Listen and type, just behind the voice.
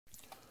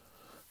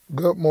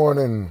Good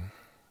morning,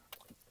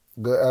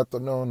 good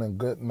afternoon, and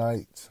good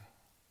night.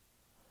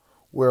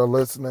 We're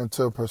listening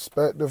to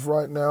Perspective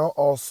right now,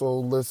 also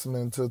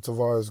listening to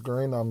Tavares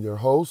Green. I'm your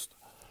host,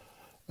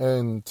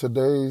 and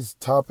today's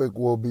topic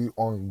will be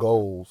on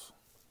goals.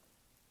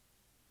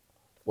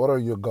 What are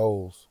your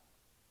goals?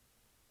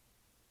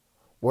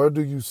 Where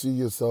do you see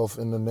yourself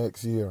in the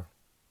next year?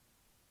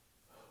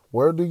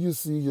 Where do you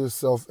see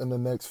yourself in the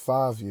next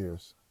 5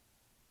 years?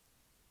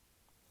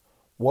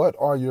 What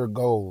are your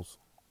goals?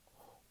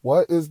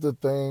 What is the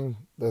thing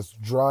that's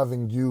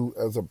driving you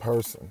as a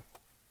person?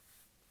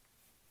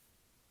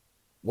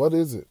 What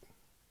is it?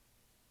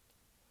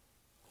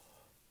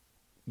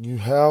 You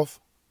have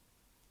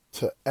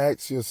to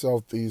ask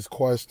yourself these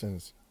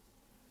questions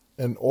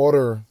in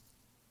order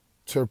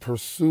to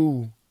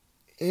pursue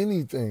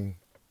anything.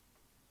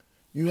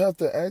 You have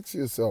to ask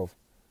yourself.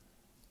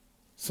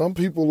 Some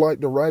people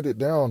like to write it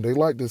down. They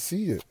like to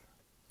see it.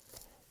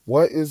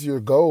 What is your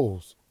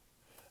goals?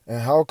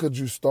 And how could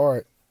you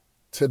start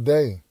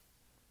today?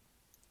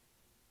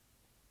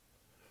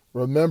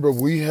 Remember,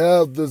 we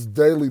have this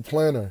daily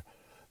planner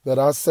that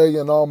I say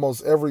in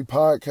almost every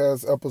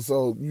podcast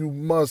episode. You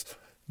must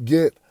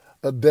get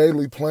a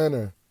daily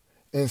planner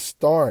and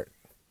start.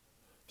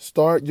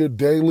 Start your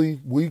daily,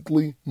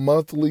 weekly,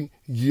 monthly,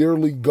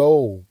 yearly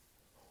goal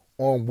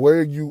on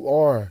where you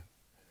are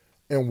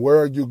and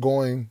where you're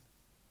going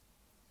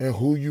and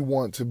who you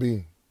want to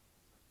be.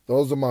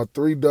 Those are my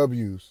 3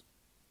 W's.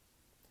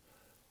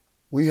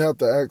 We have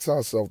to ask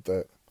ourselves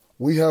that.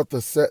 We have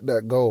to set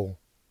that goal.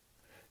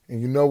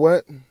 And you know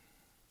what?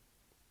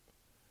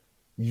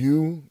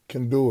 You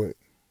can do it.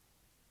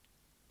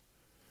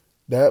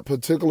 That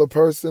particular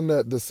person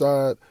that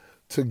decide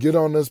to get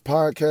on this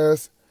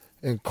podcast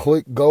and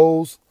click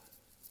goals,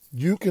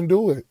 you can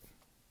do it.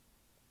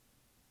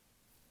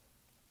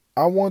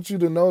 I want you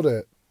to know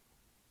that.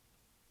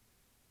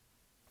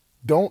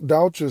 Don't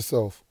doubt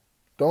yourself.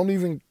 Don't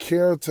even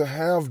care to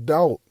have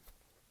doubt.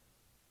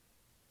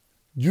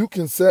 You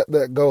can set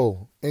that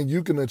goal and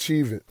you can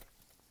achieve it.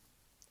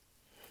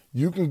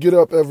 You can get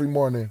up every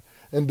morning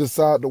and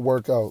decide to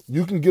work out.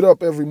 You can get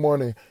up every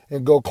morning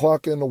and go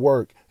clock into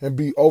work and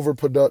be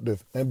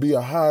overproductive and be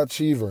a high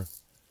achiever.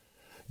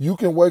 You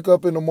can wake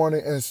up in the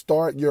morning and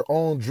start your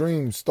own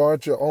dreams,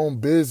 start your own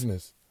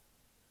business.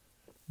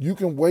 You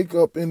can wake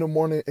up in the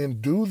morning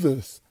and do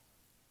this.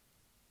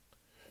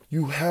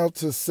 You have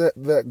to set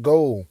that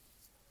goal.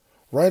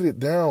 Write it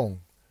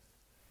down.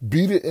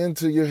 Beat it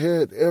into your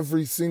head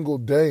every single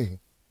day.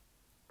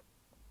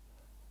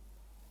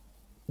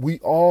 We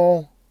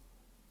all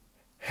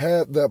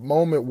had that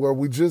moment where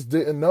we just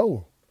didn't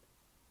know.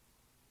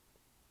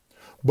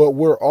 But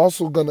we're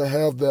also going to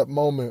have that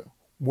moment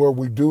where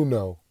we do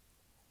know.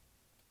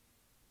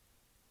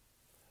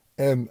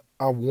 And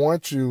I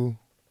want you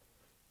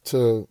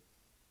to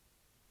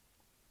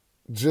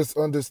just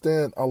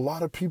understand a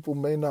lot of people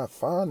may not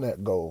find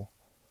that goal.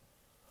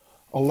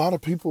 A lot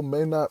of people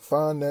may not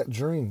find that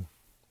dream,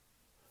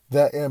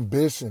 that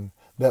ambition,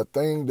 that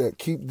thing that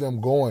keep them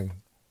going.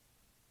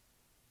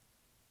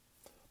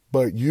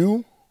 But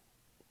you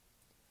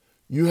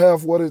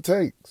have what it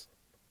takes.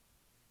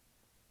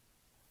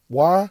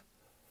 Why?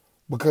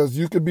 Because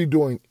you could be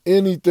doing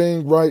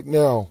anything right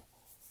now,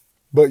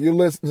 but you're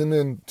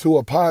listening to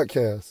a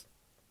podcast.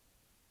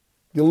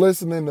 You're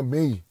listening to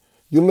me.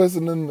 You're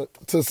listening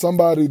to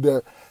somebody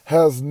that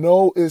has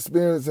no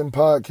experience in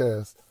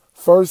podcasts.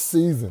 First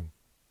season.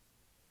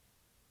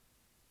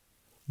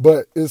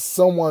 But it's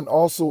someone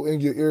also in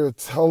your ear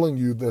telling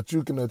you that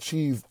you can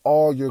achieve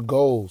all your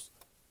goals.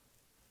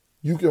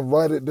 You can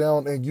write it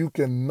down and you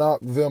can knock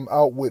them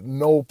out with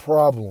no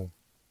problem.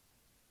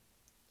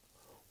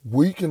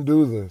 We can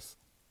do this.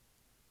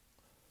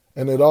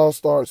 And it all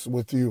starts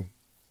with you.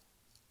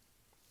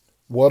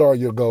 What are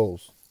your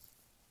goals?